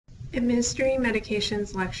Administering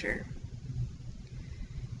Medications Lecture.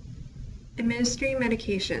 Administering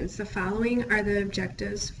medications. The following are the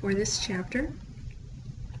objectives for this chapter.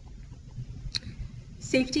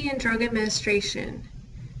 Safety and drug administration.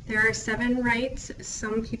 There are 7 rights.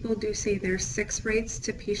 Some people do say there's 6 rights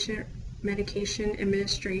to patient medication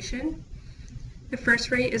administration. The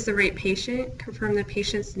first right is the right patient. Confirm the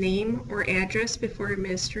patient's name or address before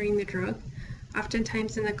administering the drug.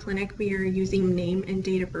 Oftentimes in the clinic we are using name and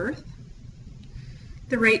date of birth.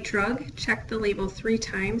 The right drug. Check the label 3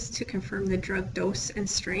 times to confirm the drug dose and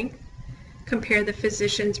strength. Compare the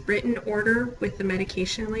physician's written order with the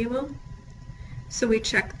medication label. So we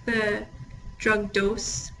check the drug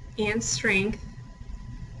dose and strength,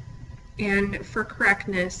 and for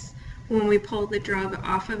correctness, when we pull the drug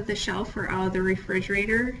off of the shelf or out of the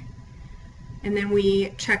refrigerator, and then we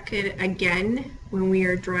check it again when we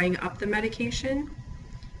are drawing up the medication,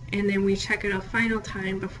 and then we check it a final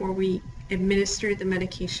time before we administer the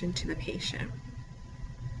medication to the patient.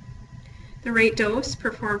 The right dose.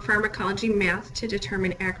 Perform pharmacology math to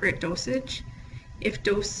determine accurate dosage. If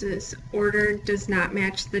doses ordered does not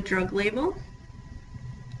match the drug label.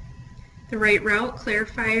 The right route.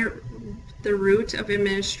 Clarify the route of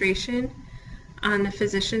administration on the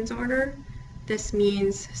physician's order. This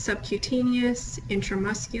means subcutaneous,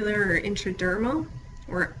 intramuscular, or intradermal,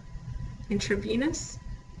 or intravenous.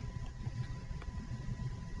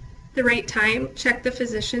 The right time. Check the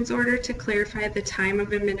physician's order to clarify the time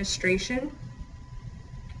of administration.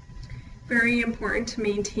 Very important to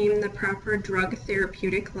maintain the proper drug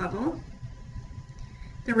therapeutic level.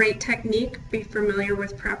 The right technique. Be familiar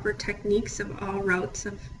with proper techniques of all routes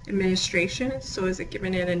of administration. So is it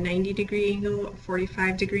given at a 90-degree angle, a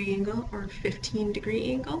 45-degree angle, or a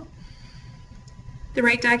 15-degree angle? The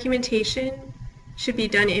right documentation should be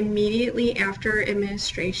done immediately after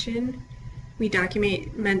administration. We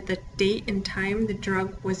document the date and time the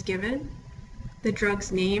drug was given, the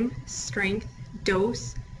drug's name, strength,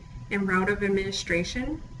 dose, and route of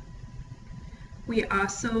administration. We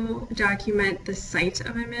also document the site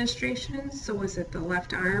of administration, so was it the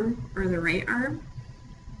left arm or the right arm?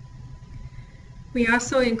 We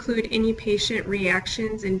also include any patient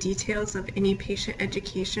reactions and details of any patient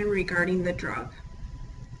education regarding the drug.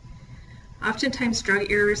 Oftentimes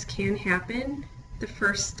drug errors can happen. The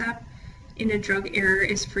first step in a drug error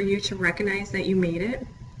is for you to recognize that you made it.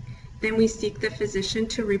 Then we seek the physician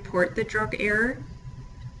to report the drug error.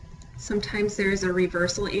 Sometimes there is a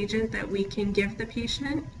reversal agent that we can give the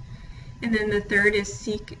patient. And then the third is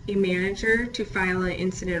seek a manager to file an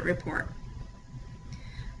incident report.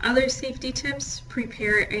 Other safety tips.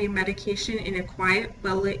 Prepare a medication in a quiet,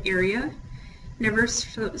 well-lit area. Never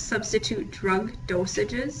substitute drug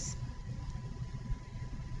dosages.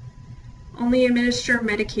 Only administer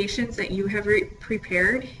medications that you have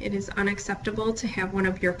prepared. It is unacceptable to have one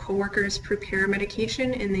of your coworkers prepare a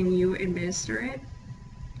medication and then you administer it.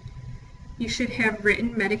 You should have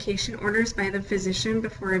written medication orders by the physician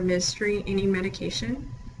before administering any medication.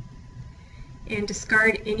 And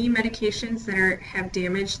discard any medications that have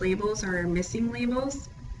damaged labels or are missing labels.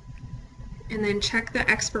 And then check the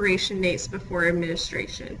expiration dates before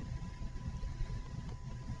administration.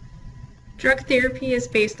 Drug therapy is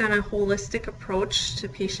based on a holistic approach to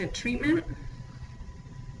patient treatment.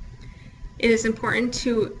 It is important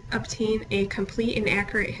to obtain a complete and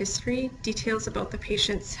accurate history, details about the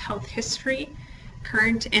patient's health history,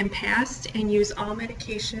 current and past, and use all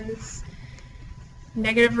medications.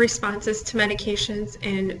 Negative responses to medications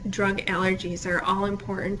and drug allergies are all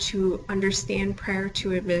important to understand prior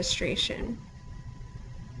to administration.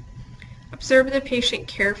 Observe the patient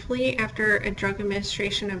carefully after a drug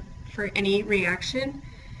administration for any reaction.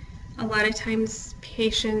 A lot of times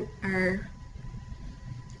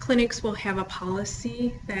clinics will have a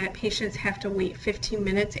policy that patients have to wait 15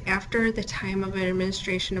 minutes after the time of an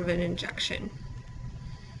administration of an injection.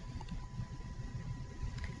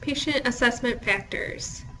 Patient assessment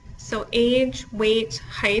factors. So age, weight,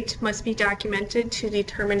 height must be documented to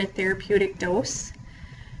determine a therapeutic dose.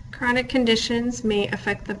 Chronic conditions may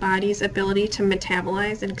affect the body's ability to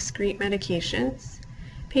metabolize and excrete medications.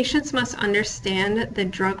 Patients must understand the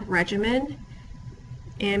drug regimen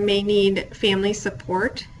and may need family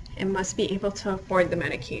support and must be able to afford the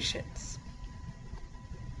medications.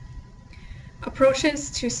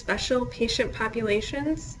 Approaches to special patient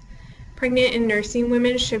populations. Pregnant and nursing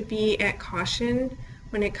women should be at caution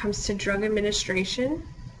when it comes to drug administration.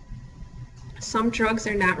 Some drugs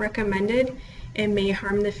are not recommended and may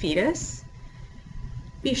harm the fetus.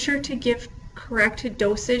 Be sure to give correct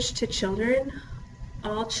dosage to children.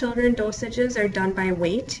 All children dosages are done by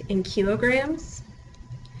weight in kilograms.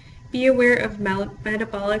 Be aware of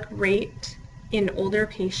metabolic rate in older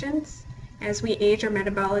patients. As we age, our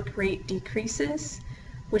metabolic rate decreases,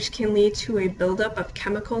 which can lead to a buildup of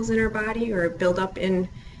chemicals in our body or a buildup in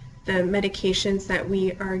the medications that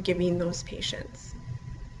we are giving those patients.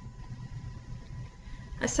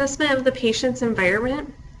 Assessment of the patient's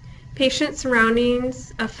environment. Patient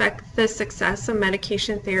surroundings affect the success of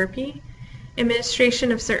medication therapy.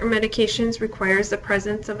 Administration of certain medications requires the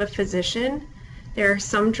presence of a physician. There are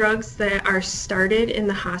some drugs that are started in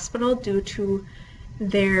the hospital due to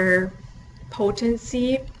their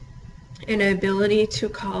potency and ability to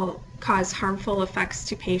cause harmful effects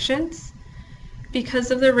to patients.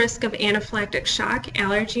 Because of the risk of anaphylactic shock,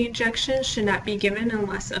 allergy injections should not be given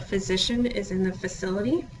unless a physician is in the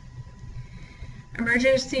facility.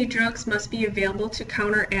 Emergency drugs must be available to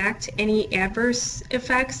counteract any adverse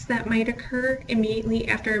effects that might occur immediately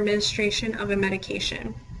after administration of a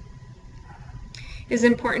medication. It is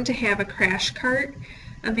important to have a crash cart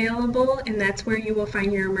available, and that's where you will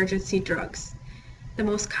find your emergency drugs. The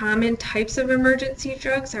most common types of emergency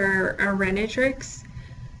drugs are Renadrix,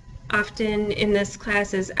 often in this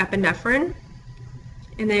class is epinephrine,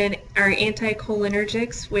 and then our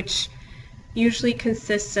anticholinergics, which usually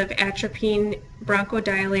consists of atropine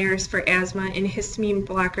bronchodilators for asthma and histamine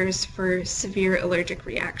blockers for severe allergic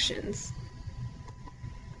reactions.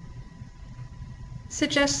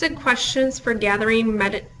 Suggested questions for gathering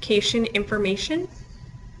medication information.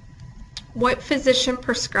 What physician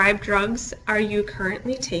prescribed drugs are you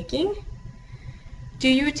currently taking? Do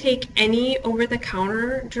you take any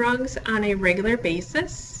over-the-counter drugs on a regular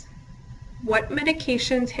basis? What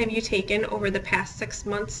medications have you taken over the past 6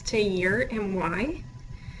 months to a year and why?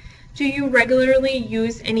 Do you regularly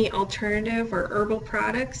use any alternative or herbal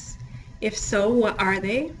products? If so, what are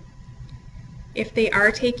they? If they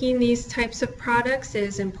are taking these types of products, it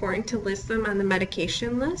is important to list them on the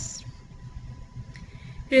medication list.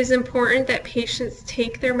 It is important that patients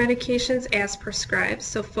take their medications as prescribed,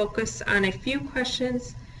 so focus on a few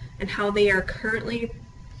questions on how they are currently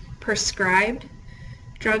prescribed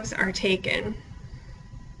drugs are taken.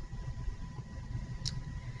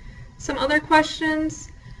 Some other questions.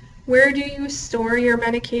 Where do you store your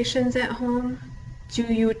medications at home? Do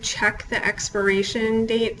you check the expiration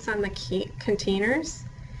dates on the containers?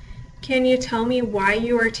 Can you tell me why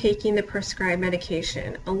you are taking the prescribed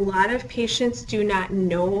medication? A lot of patients do not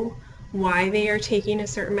know why they are taking a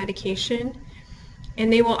certain medication,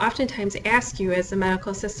 and they will oftentimes ask you as a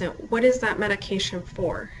medical assistant, what is that medication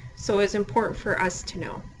for? So it's important for us to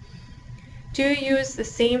know. Do you use the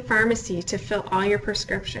same pharmacy to fill all your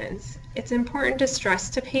prescriptions? It's important to stress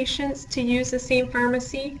to patients to use the same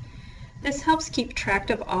pharmacy. This helps keep track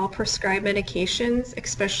of all prescribed medications,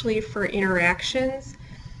 especially for interactions.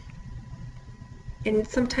 And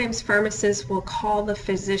sometimes pharmacists will call the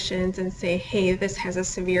physicians and say, hey, this has a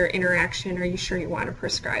severe interaction. Are you sure you want to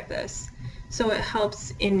prescribe this? So it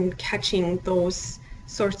helps in catching those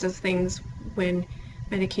sorts of things when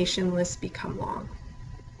medication lists become long.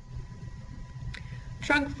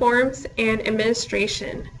 Drug forms and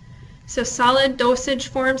administration. So solid dosage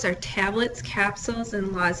forms are tablets, capsules,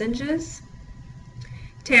 and lozenges.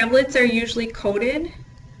 Tablets are usually coated,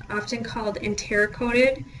 often called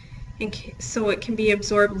enteric-coated, so it can be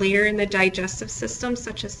absorbed later in the digestive system,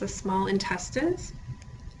 such as the small intestines.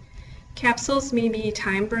 Capsules may be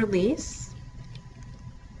timed release.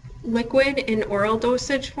 Liquid and oral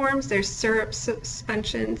dosage forms, there's syrups,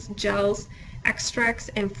 suspensions, gels, extracts,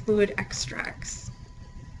 and fluid extracts.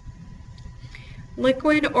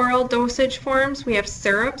 Liquid oral dosage forms, we have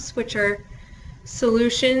syrups, which are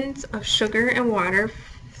solutions of sugar and water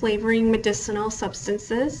flavoring medicinal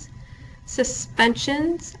substances.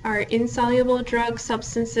 Suspensions are insoluble drug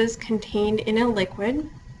substances contained in a liquid,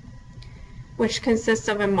 which consists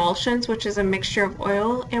of emulsions, which is a mixture of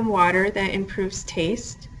oil and water that improves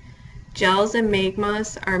taste. Gels and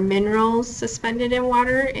magmas are minerals suspended in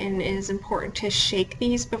water, and it is important to shake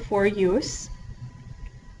these before use.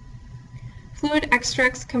 Fluid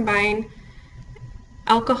extracts combine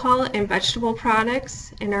alcohol and vegetable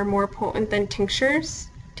products and are more potent than tinctures.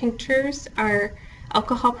 Tinctures are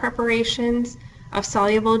alcohol preparations of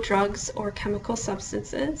soluble drugs or chemical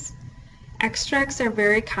substances. Extracts are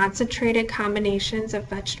very concentrated combinations of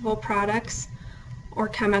vegetable products or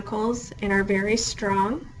chemicals and are very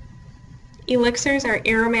strong. Elixirs are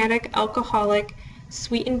aromatic, alcoholic,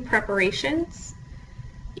 sweetened preparations.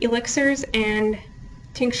 Elixirs and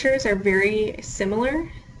tinctures are very similar.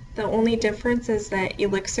 The only difference is that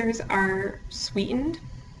elixirs are sweetened.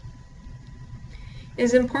 It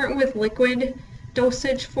is important with liquid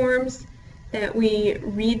dosage forms that we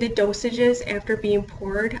read the dosages after being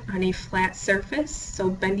poured on a flat surface, so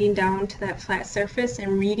bending down to that flat surface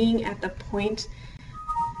and reading at the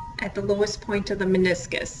lowest point of the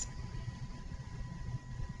meniscus.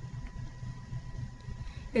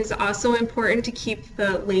 It is also important to keep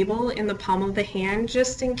the label in the palm of the hand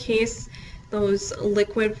just in case those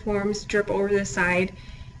liquid forms drip over the side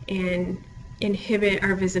and inhibit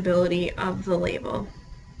our visibility of the label.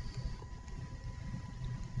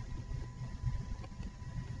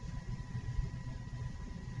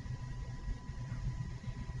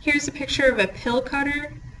 Here's a picture of a pill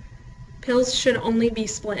cutter. Pills should only be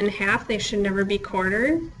split in half, they should never be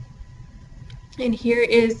quartered. And here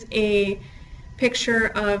is a picture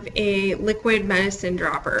of a liquid medicine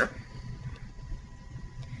dropper.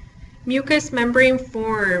 Mucous membrane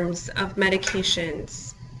forms of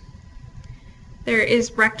medications. There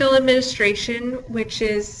is rectal administration, which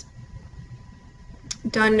is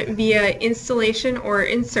done via instillation or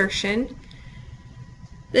insertion.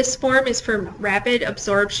 This form is for rapid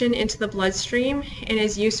absorption into the bloodstream and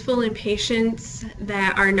is useful in patients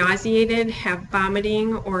that are nauseated, have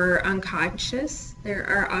vomiting, or are unconscious. There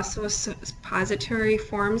are also suppository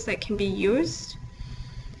forms that can be used.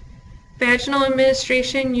 Vaginal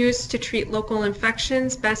administration used to treat local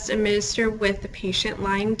infections, best administered with the patient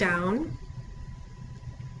lying down.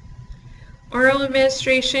 Oral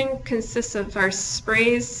administration consists of our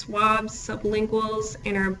sprays, swabs, sublinguals,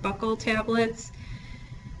 and our buccal tablets.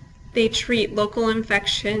 They treat local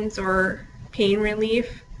infections or pain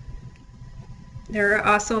relief. There are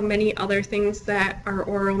also many other things that our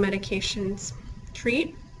oral medications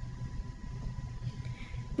treat.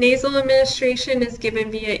 Nasal administration is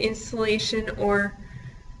given via instillation or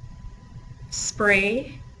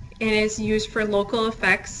spray and is used for local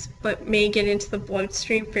effects but may get into the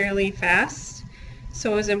bloodstream fairly fast,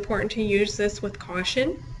 so it is important to use this with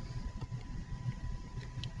caution.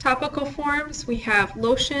 Topical forms, we have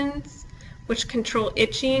lotions which control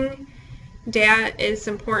itching. It is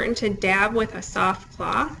important to dab with a soft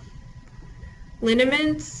cloth.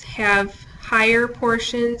 Liniments have higher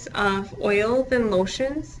portions of oil than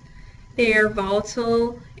lotions. They are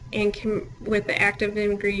volatile and with the active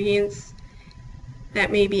ingredients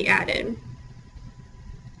that may be added.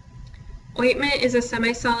 Ointment is a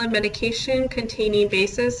semi-solid medication containing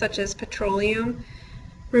bases such as petroleum,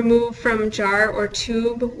 removed from jar or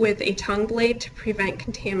tube with a tongue blade to prevent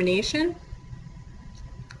contamination.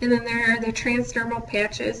 And then there are the transdermal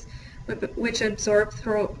patches which absorb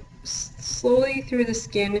slowly through the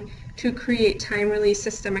skin to create time-release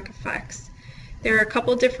systemic effects. There are a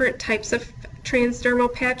couple different types of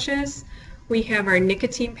transdermal patches. We have our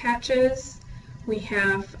nicotine patches, we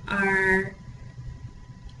have our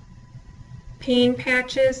pain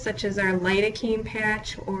patches such as our lidocaine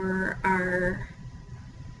patch or our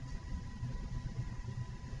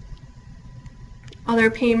other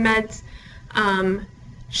pain meds.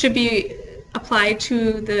 Should be applied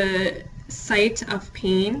to the site of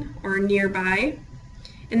pain or nearby.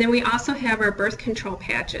 And then we also have our birth control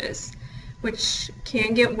patches, which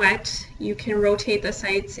can get wet. You can rotate the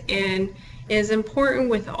sites, and it is important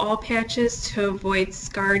with all patches to avoid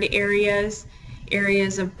scarred areas,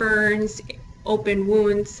 areas of burns, open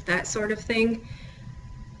wounds, that sort of thing.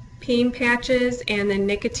 Pain patches and the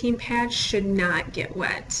nicotine patch should not get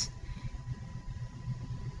wet.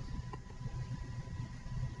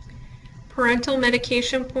 Parenteral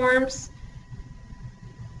medication forms.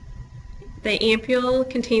 The ampule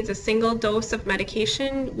contains a single dose of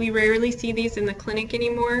medication. We rarely see these in the clinic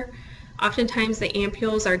anymore. Oftentimes the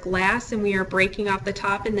ampules are glass and we are breaking off the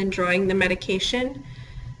top and then drawing the medication.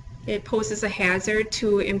 It poses a hazard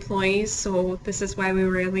to employees, so this is why we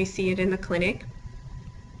rarely see it in the clinic.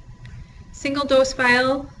 Single dose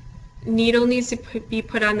vial. Needle needs to be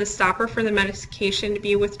put on the stopper for the medication to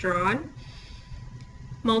be withdrawn.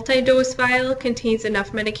 Multi-dose vial contains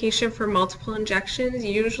enough medication for multiple injections.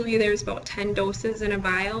 Usually there's about 10 doses in a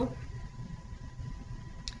vial.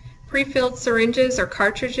 Pre-filled syringes or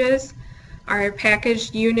cartridges are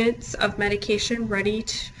packaged units of medication ready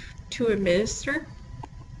to administer.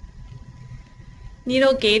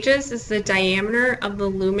 Needle gauges is the diameter of the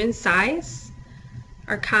lumen size.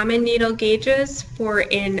 Our common needle gauges for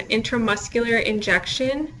an intramuscular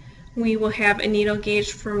injection, we will have a needle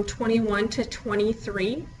gauge from 21 to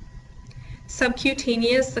 23.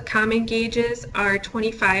 Subcutaneous, the common gauges are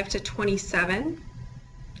 25 to 27.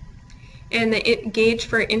 And the gauge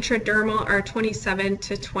for intradermal are 27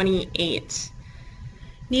 to 28.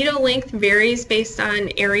 Needle length varies based on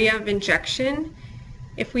area of injection.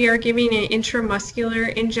 If we are giving an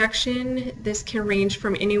intramuscular injection, this can range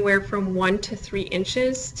from anywhere from 1 to 3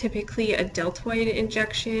 inches. Typically a deltoid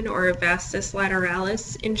injection or a vastus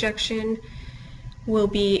lateralis injection will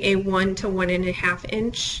be a 1 to 1.5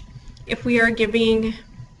 inch. If we are giving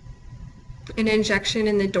an injection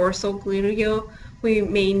in the dorsal gluteal, we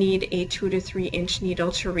may need a 2 to 3 inch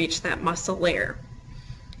needle to reach that muscle layer.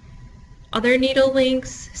 Other needle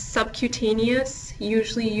lengths, subcutaneous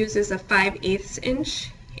usually uses a 5/8 inch,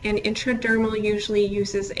 and intradermal usually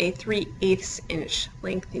uses a 3/8 inch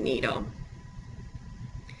length needle.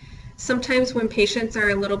 Sometimes when patients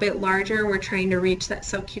are a little bit larger and we're trying to reach that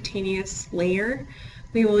subcutaneous layer,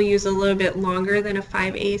 we will use a little bit longer than a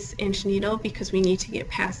 5/8 inch needle because we need to get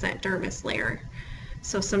past that dermis layer.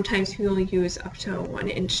 So sometimes we will use up to a 1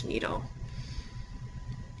 inch needle.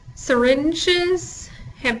 Syringes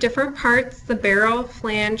have different parts: the barrel,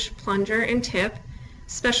 flange, plunger, and tip.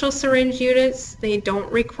 Special syringe units, they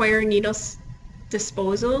don't require needle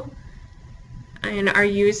disposal and are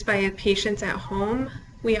used by patients at home.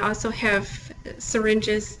 We also have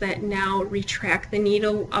syringes that now retract the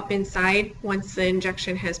needle up inside once the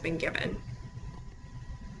injection has been given.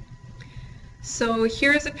 So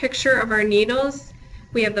here's a picture of our needles.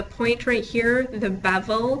 We have the point right here, the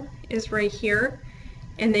bevel is right here,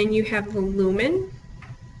 and then you have the lumen.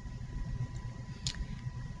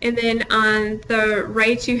 And then on the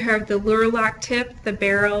right you have the lure lock tip, the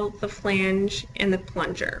barrel, the flange, and the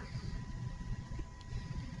plunger.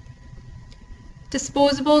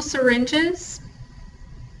 Disposable syringes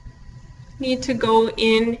need to go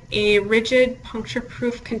in a rigid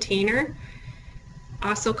puncture-proof container,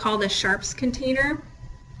 also called a Sharps container.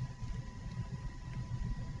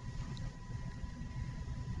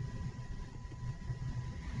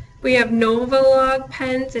 We have Novolog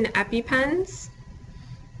pens and EpiPens.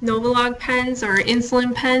 Novolog pens or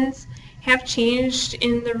insulin pens have changed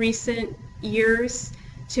in the recent years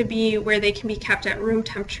to be where they can be kept at room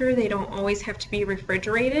temperature. They don't always have to be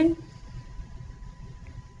refrigerated.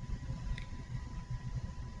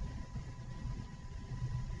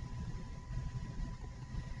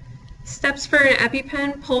 Steps for an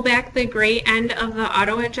EpiPen: pull back the gray end of the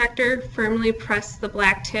auto-injector, firmly press the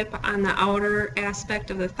black tip on the outer aspect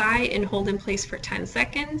of the thigh and hold in place for 10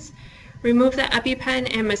 seconds. Remove the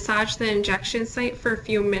EpiPen and massage the injection site for a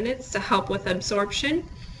few minutes to help with absorption.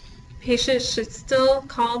 Patients should still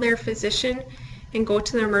call their physician and go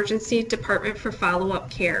to the emergency department for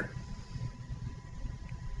follow-up care.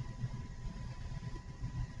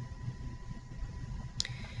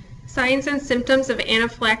 Signs and symptoms of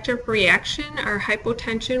anaphylactic reaction are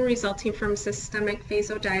hypotension resulting from systemic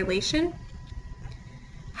vasodilation,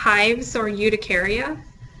 hives or urticaria,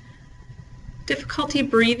 difficulty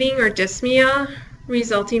breathing or dyspnea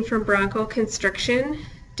resulting from bronchoconstriction,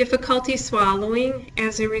 difficulty swallowing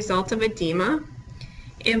as a result of edema,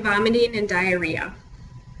 and vomiting and diarrhea.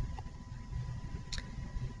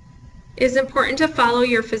 It is important to follow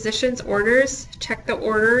your physician's orders. Check the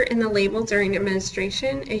order in the label during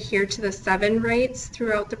administration. Adhere to the 7 rights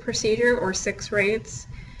throughout the procedure or 6 rights.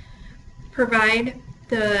 Provide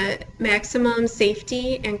the maximum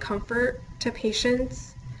safety and comfort to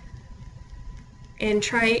patients. And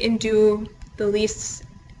try and do the least,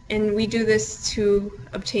 and we do this to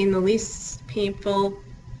obtain the least painful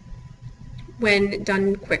when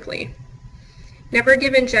done quickly. Never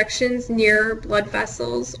give injections near blood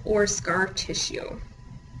vessels or scar tissue.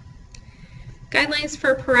 Guidelines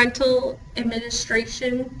for parental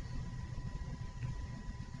administration: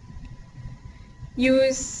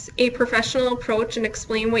 use a professional approach and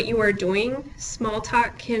explain what you are doing. Small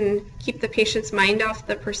talk can keep the patient's mind off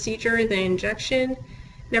the procedure or the injection.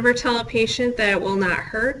 Never tell a patient that it will not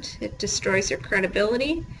hurt. It destroys your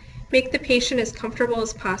credibility. Make the patient as comfortable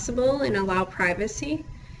as possible and allow privacy.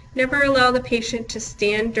 Never allow the patient to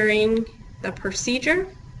stand during the procedure.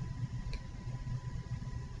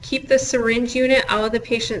 Keep the syringe unit out of the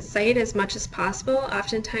patient's sight as much as possible.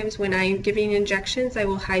 Oftentimes when I'm giving injections, I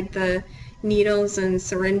will hide the needles and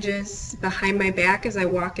syringes behind my back as I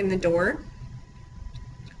walk in the door.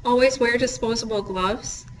 Always wear disposable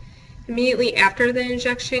gloves. Immediately after the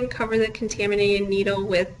injection, cover the contaminated needle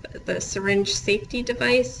with the syringe safety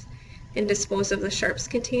device and dispose of the Sharps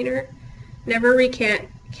container. Never recap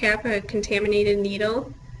a contaminated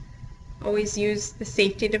needle. Always use the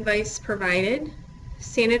safety device provided.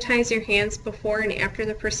 Sanitize your hands before and after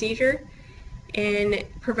the procedure, and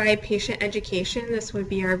provide patient education. This would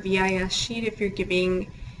be our VIS sheet if you're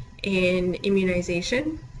giving an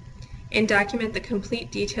immunization, and document the complete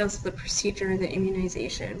details of the procedure and the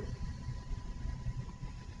immunization.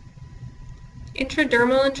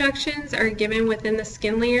 Intradermal injections are given within the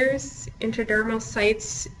skin layers. Intradermal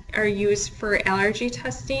sites are used for allergy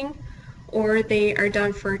testing, or they are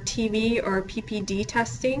done for TB or PPD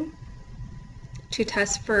testing to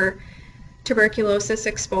test for tuberculosis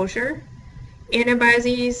exposure.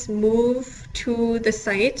 Antibodies move to the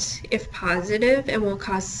site if positive and will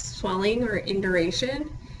cause swelling or induration.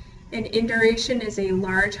 And induration is a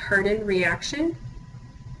large hardened reaction.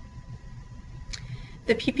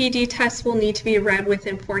 The PPD test will need to be read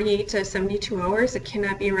within 48 to 72 hours. It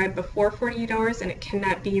cannot be read before 48 hours, and it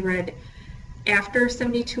cannot be read after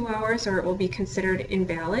 72 hours, or it will be considered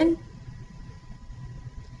invalid.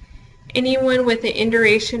 Anyone with an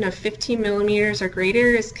induration of 15 millimeters or greater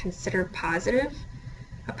is considered positive.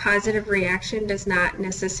 A positive reaction does not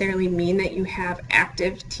necessarily mean that you have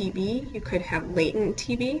active TB. You could have latent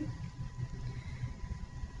TB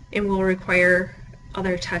and will require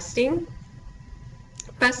other testing.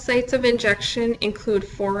 Best sites of injection include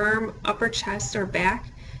forearm, upper chest, or back.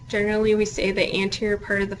 Generally, we say the anterior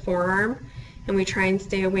part of the forearm, and we try and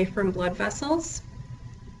stay away from blood vessels.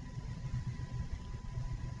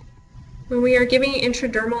 When we are giving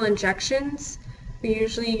intradermal injections, we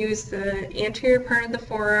usually use the anterior part of the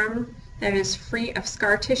forearm that is free of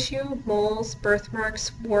scar tissue, moles,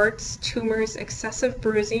 birthmarks, warts, tumors, excessive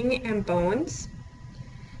bruising, and bones.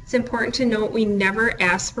 It's important to note we never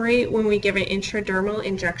aspirate when we give an intradermal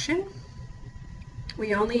injection.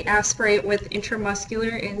 We only aspirate with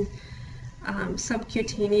intramuscular and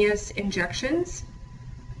subcutaneous injections.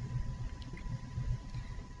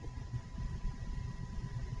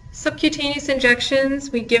 Subcutaneous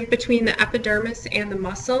injections we give between the epidermis and the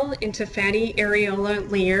muscle into fatty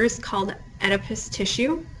areola layers called adipose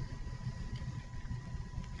tissue.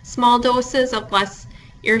 Small doses of less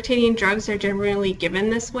irritating drugs are generally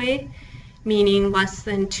given this way, meaning less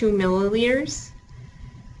than 2 milliliters.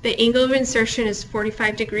 The angle of insertion is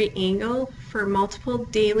 45-degree angle. For multiple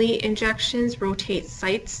daily injections, rotate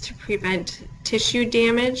sites to prevent tissue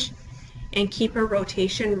damage and keep a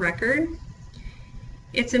rotation record.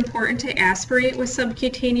 It's important to aspirate with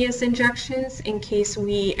subcutaneous injections in case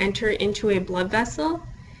we enter into a blood vessel.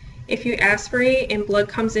 If you aspirate and blood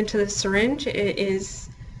comes into the syringe, it is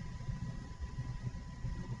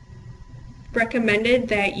recommended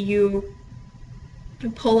that you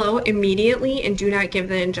pull out immediately and do not give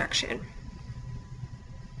the injection.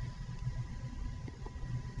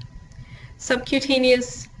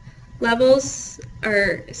 Subcutaneous levels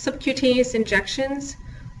or subcutaneous injections,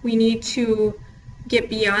 we need to get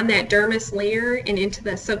beyond that dermis layer and into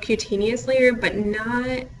the subcutaneous layer, but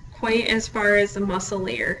not quite as far as the muscle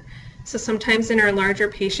layer. So sometimes in our larger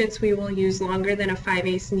patients we will use longer than a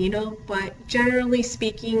 5/8 needle, but generally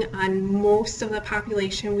speaking on most of the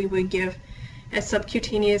population we would give a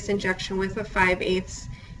subcutaneous injection with a 5/8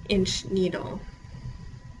 inch needle.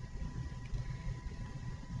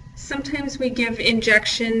 Sometimes we give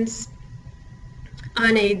injections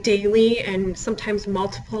on a daily and sometimes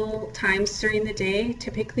multiple times during the day.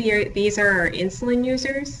 Typically these are our insulin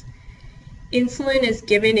users. Insulin is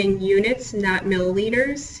given in units, not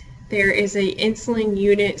milliliters. There is an insulin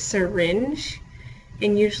unit syringe,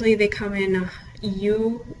 and usually they come in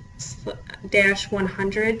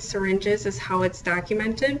U-100 syringes is how it's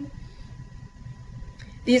documented.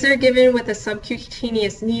 These are given with a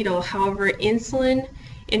subcutaneous needle. However, insulin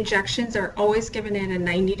injections are always given at a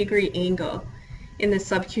 90-degree angle in the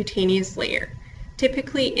subcutaneous layer.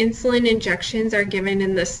 Typically, insulin injections are given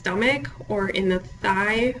in the stomach or in the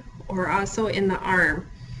thigh or also in the arm.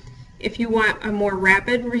 If you want a more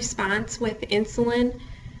rapid response with insulin,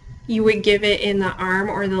 you would give it in the arm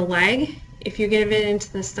or the leg. If you give it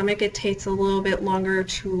into the stomach, it takes a little bit longer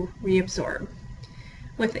to reabsorb.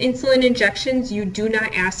 With insulin injections, you do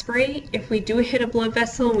not aspirate. If we do hit a blood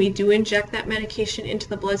vessel and we do inject that medication into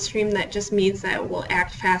the bloodstream, that just means that it will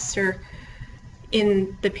act faster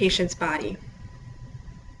in the patient's body.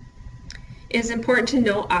 It is important to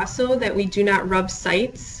note also that we do not rub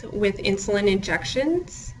sites with insulin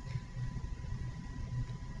injections.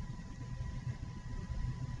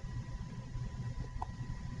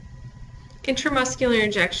 Intramuscular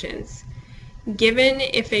injections, given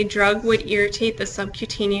if a drug would irritate the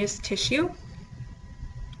subcutaneous tissue.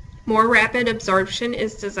 More rapid absorption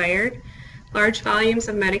is desired. Large volumes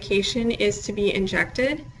of medication is to be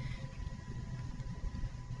injected.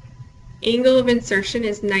 Angle of insertion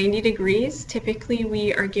is 90 degrees. Typically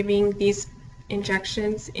we are giving these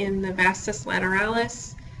injections in the vastus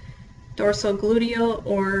lateralis, dorsal gluteal,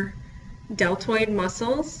 or deltoid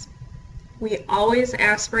muscles. We always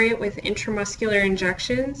aspirate with intramuscular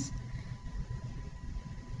injections.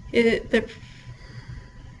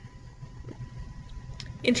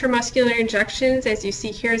 Intramuscular injections, as you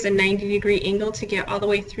see here, is a 90-degree angle to get all the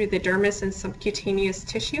way through the dermis and subcutaneous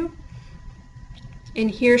tissue. And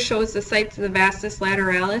here shows the sites of the vastus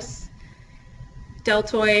lateralis,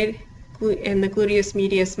 deltoid, and the gluteus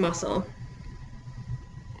medius muscle.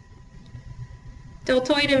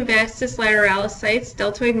 Deltoid and vastus lateralis sites.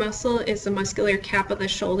 Deltoid muscle is the muscular cap of the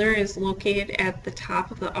shoulder, is located at the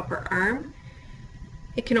top of the upper arm.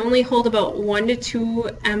 It can only hold about 1 to 2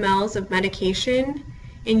 mLs of medication,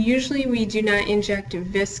 and usually we do not inject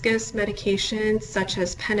viscous medications such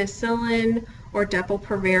as penicillin or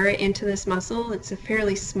Depo-Provera into this muscle. It's a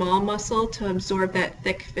fairly small muscle to absorb that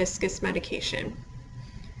thick viscous medication.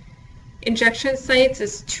 Injection sites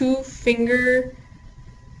is 2 fingers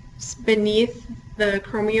beneath the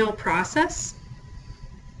acromial process.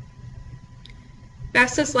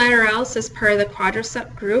 Vastus lateralis is part of the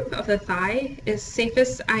quadricep group of the thigh, is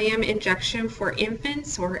safest IM injection for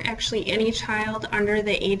infants or actually any child under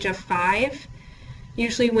the age of 5.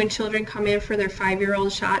 Usually when children come in for their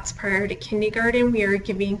 5-year-old shots prior to kindergarten, we are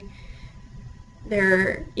giving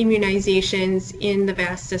their immunizations in the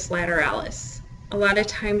vastus lateralis. A lot of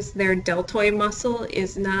times their deltoid muscle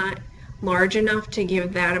is not large enough to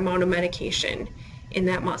give that amount of medication in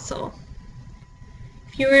that muscle.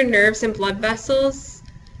 Fewer nerves and blood vessels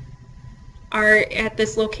are at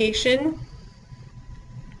this location,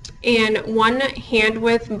 and 1 hand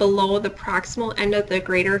width below the proximal end of the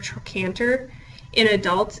greater trochanter in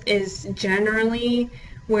adults is generally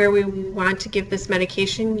where we want to give this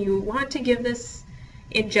medication. You want to give this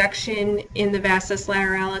injection in the vastus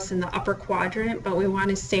lateralis in the upper quadrant, but we want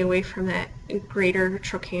to stay away from that greater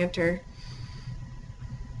trochanter.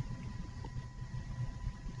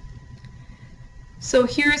 So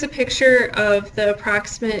here's a picture of the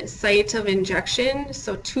approximate site of injection.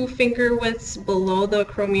 So 2 finger widths below the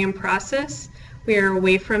acromion process. We are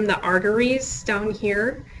away from the arteries down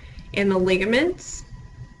here and the ligaments.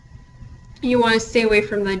 You want to stay away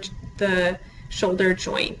from the shoulder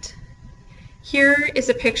joint. Here is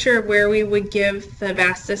a picture of where we would give the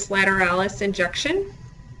vastus lateralis injection.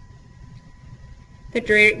 The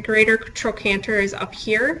greater trochanter is up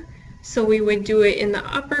here. So we would do it in the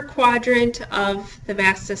upper quadrant of the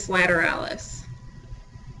vastus lateralis.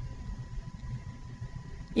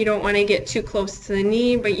 You don't want to get too close to the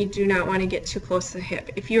knee, but you do not want to get too close to the hip.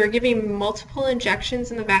 If you are giving multiple injections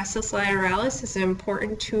in the vastus lateralis, it's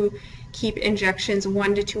important to keep injections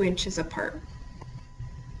 1 to 2 inches apart.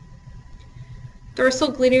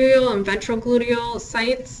 Dorsal gluteal and ventral gluteal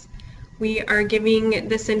sites, we are giving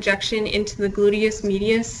this injection into the gluteus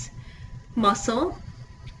medius muscle.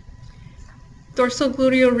 Dorsal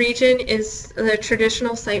gluteal region is the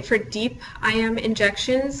traditional site for deep IM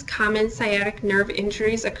injections. Common sciatic nerve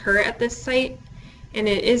injuries occur at this site, and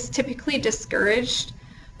it is typically discouraged,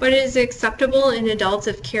 but it is acceptable in adults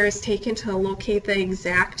if care is taken to locate the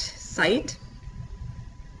exact site.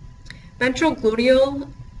 Ventral gluteal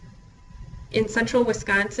in central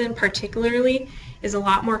Wisconsin particularly is a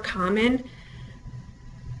lot more common,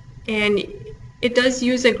 and it does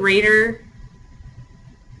use a greater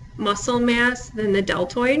muscle mass than the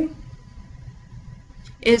deltoid.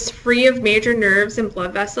 It is free of major nerves and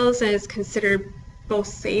blood vessels and is considered both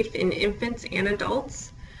safe in infants and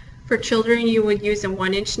adults. For children, you would use a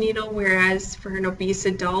 1-inch needle, whereas for an obese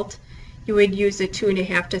adult, you would use a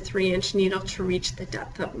 2.5 to 3-inch needle to reach the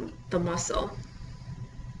depth of the muscle.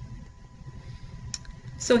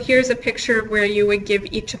 So here's a picture of where you would give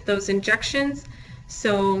each of those injections.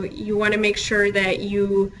 So you want to make sure that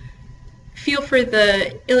you feel for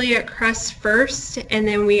the iliac crest first, and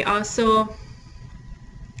then we also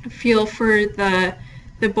feel for the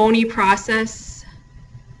bony process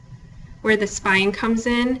where the spine comes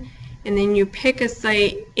in, and then you pick a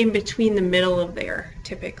site in between the middle of there,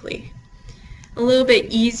 typically. A little bit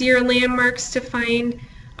easier landmarks to find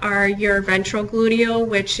are your ventral gluteal,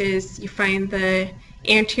 which is you find the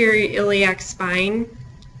anterior iliac spine,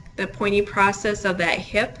 the pointy process of that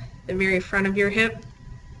hip, the very front of your hip,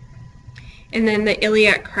 and then the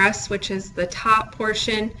iliac crest, which is the top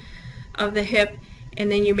portion of the hip,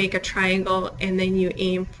 and then you make a triangle, and then you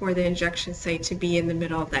aim for the injection site to be in the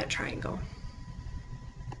middle of that triangle.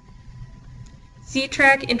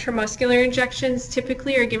 Z-track intramuscular injections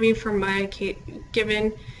typically are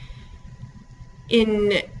given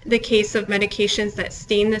in the case of medications that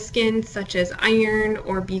stain the skin, such as iron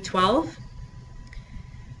or B12.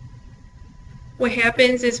 What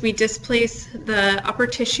happens is we displace the upper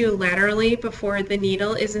tissue laterally before the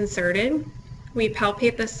needle is inserted. We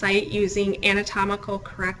palpate the site using anatomical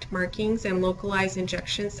correct markings and localized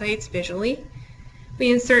injection sites visually.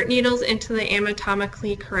 We insert needles into the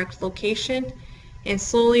anatomically correct location, and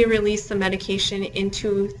slowly release the medication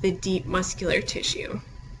into the deep muscular tissue.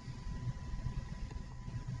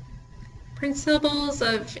 Principles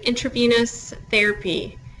of intravenous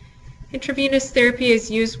therapy. Intravenous therapy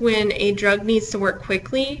is used when a drug needs to work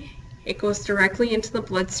quickly. It goes directly into the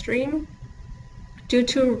bloodstream. Due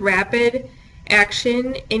to rapid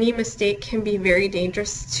action, any mistake can be very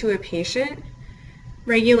dangerous to a patient.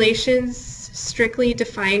 Regulations strictly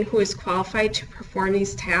define who is qualified to perform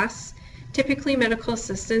these tasks. Typically, medical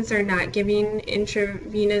assistants are not giving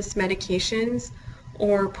intravenous medications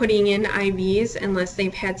or putting in IVs unless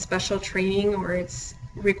they've had special training or it's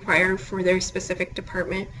required for their specific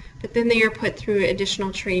department, but then they are put through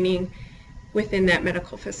additional training within that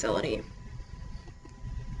medical facility.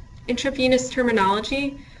 Intravenous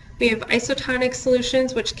terminology. We have isotonic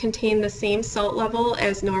solutions, which contain the same salt level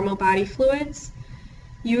as normal body fluids,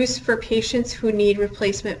 used for patients who need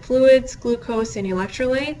replacement fluids, glucose, and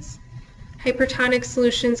electrolytes. Hypertonic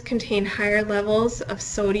solutions contain higher levels of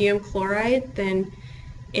sodium chloride than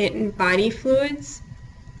in body fluids.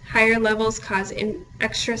 Higher levels cause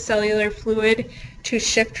extracellular fluid to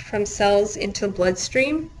shift from cells into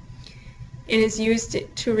bloodstream and is used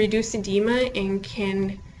to reduce edema and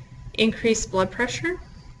can increase blood pressure.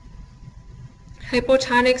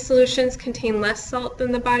 Hypotonic solutions contain less salt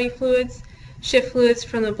than the body fluids, shift fluids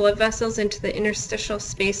from the blood vessels into the interstitial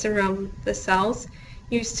space around the cells,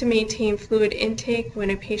 used to maintain fluid intake when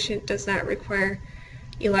a patient does not require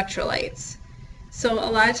electrolytes. So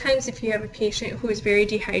a lot of times if you have a patient who is very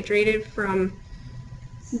dehydrated from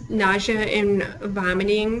nausea and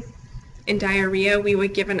vomiting and diarrhea, we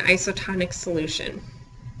would give an isotonic solution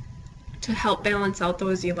to help balance out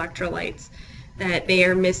those electrolytes that they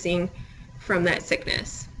are missing from that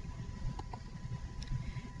sickness.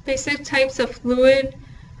 Basic types of fluid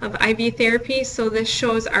of IV therapy. So this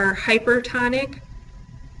shows our hypertonic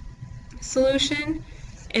solution,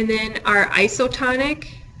 and then our isotonic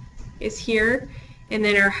is here, and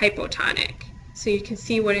then our hypotonic. So you can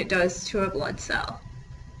see what it does to a blood cell.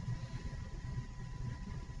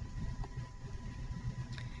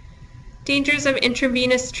 Dangers of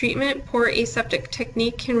intravenous treatment. Poor aseptic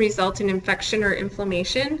technique can result in infection or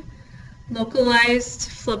inflammation. Localized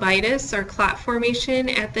phlebitis or clot formation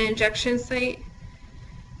at the injection site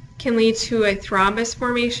can lead to a thrombus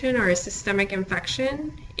formation or a systemic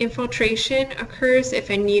infection. Infiltration occurs if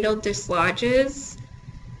a needle dislodges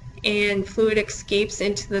and fluid escapes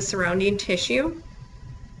into the surrounding tissue.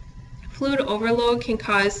 Fluid overload can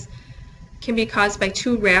be caused by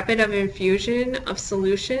too rapid of infusion of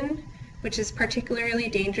solution, which is particularly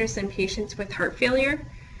dangerous in patients with heart failure.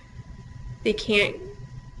 They can't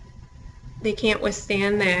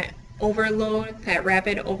withstand that overload, that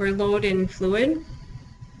rapid overload in fluid.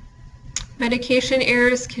 Medication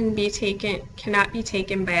errors cannot be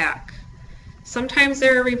taken back. Sometimes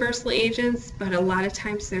there are reversible agents, but a lot of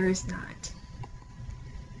times there is not.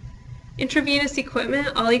 Intravenous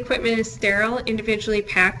equipment. All equipment is sterile, individually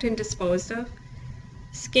packed and disposed of.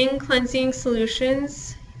 Skin cleansing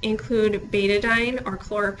solutions include betadine or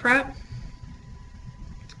ChloraPrep.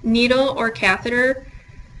 Needle or catheter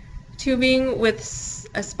tubing with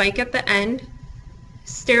a spike at the end.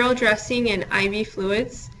 Sterile dressing and IV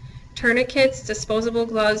fluids. Tourniquets, disposable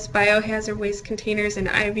gloves, biohazard waste containers, and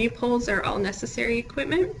IV poles are all necessary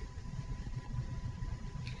equipment.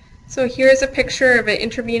 So here's a picture of an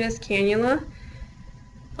intravenous cannula.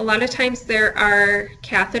 A lot of times there are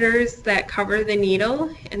catheters that cover the needle,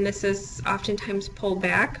 and this is oftentimes pulled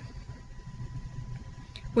back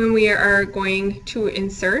when we are going to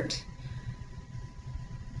insert.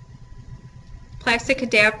 Plastic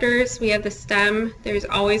adapters, we have the stem, there's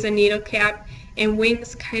always a needle cap, and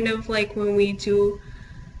wings, kind of like when we do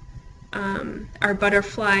our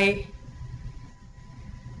butterfly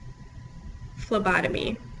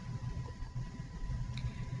phlebotomy.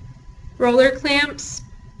 Roller clamps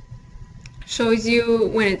shows you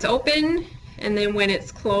when it's open and then when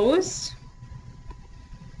it's closed.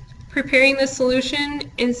 Preparing the solution,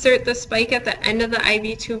 insert the spike at the end of the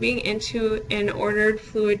IV tubing into an ordered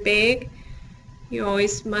fluid bag. You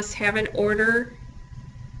always must have an order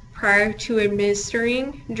prior to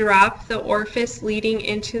administering. Drop the orifice leading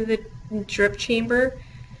into the drip chamber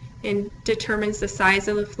and determines the size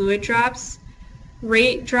of the fluid drops.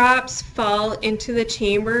 Rate drops fall into the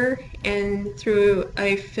chamber and through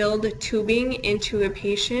a filled tubing into a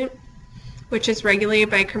patient, which is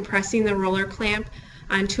regulated by compressing the roller clamp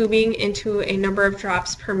on tubing into a number of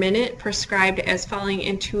drops per minute prescribed as falling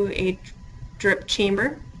into a drip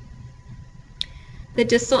chamber. The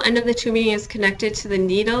distal end of the tubing is connected to the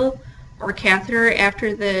needle or catheter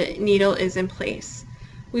after the needle is in place.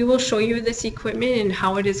 We will show you this equipment and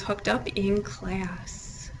how it is hooked up in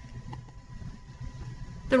class.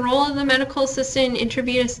 The role of the medical assistant in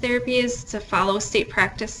intravenous therapy is to follow state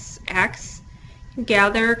practice acts,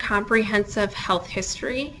 gather comprehensive health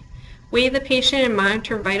history, weigh the patient and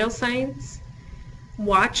monitor vital signs,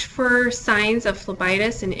 watch for signs of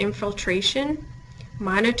phlebitis and infiltration,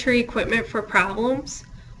 monitor equipment for problems,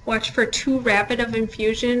 watch for too rapid of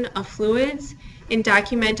infusion of fluids, and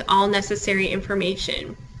document all necessary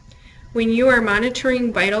information. When you are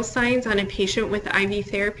monitoring vital signs on a patient with IV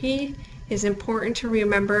therapy, it is important to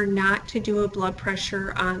remember not to do a blood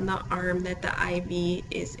pressure on the arm that the IV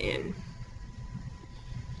is in.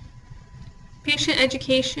 Patient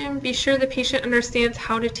education. Be sure the patient understands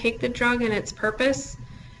how to take the drug and its purpose.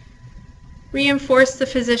 Reinforce the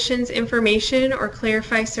physician's information or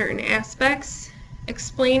clarify certain aspects.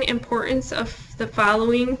 Explain importance of the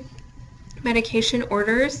following medication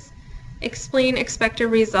orders. Explain expected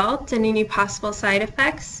results and any possible side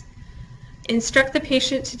effects. Instruct the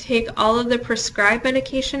patient to take all of the prescribed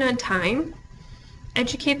medication on time.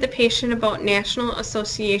 Educate the patient about National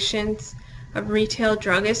Associations of Retail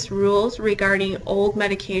Druggists rules regarding old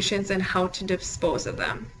medications and how to dispose of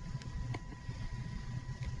them.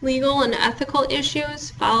 Legal and ethical issues.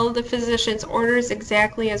 Follow the physician's orders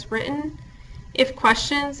exactly as written. If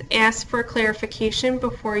questions, ask for clarification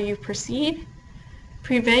before you proceed.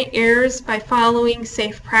 Prevent errors by following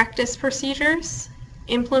safe practice procedures.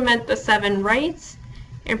 Implement the 7 rights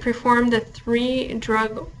and perform the 3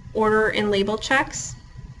 drug order and label checks.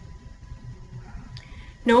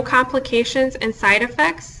 No complications and side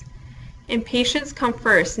effects. And patients come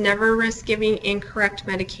first. Never risk giving incorrect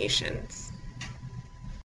medications.